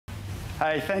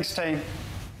Hey, thanks, team.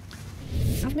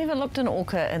 I've never looked an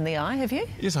orca in the eye, have you?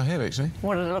 Yes, I have actually.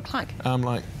 What did it look like?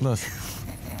 Like this.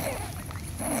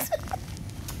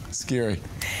 Scary.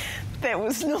 That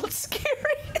was not scary.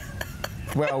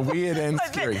 Well, weird and Like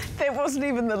scary. that wasn't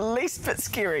even the least bit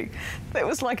scary. That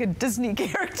was like a Disney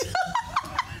character.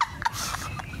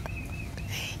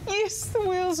 Yes, the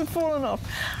wheels have fallen off.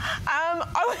 I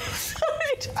was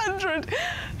 800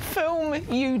 film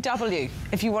UW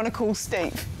if you want to call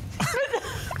Steve.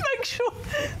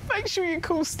 Make sure you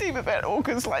call Steve about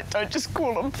orcas. Like, don't just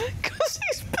call him because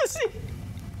he's busy.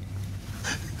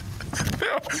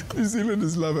 New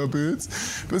Zealanders love our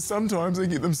birds, but sometimes they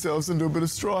get themselves into a bit of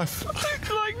strife.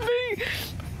 Like me.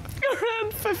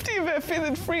 Around 50 of our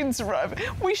feathered friends arrive.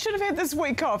 We should have had this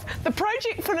week off. The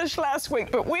project finished last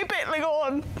week, but we're battling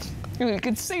on. You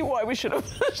can see why we should have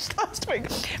finished last week.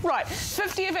 Right,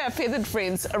 50 of our feathered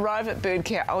friends arrive at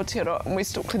Birdcare Aotearoa and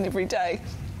West Auckland every day.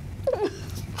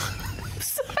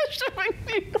 Such a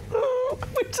big deal.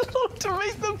 We're delighted to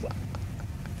meet them.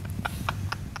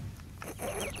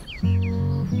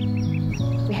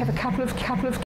 We have a couple of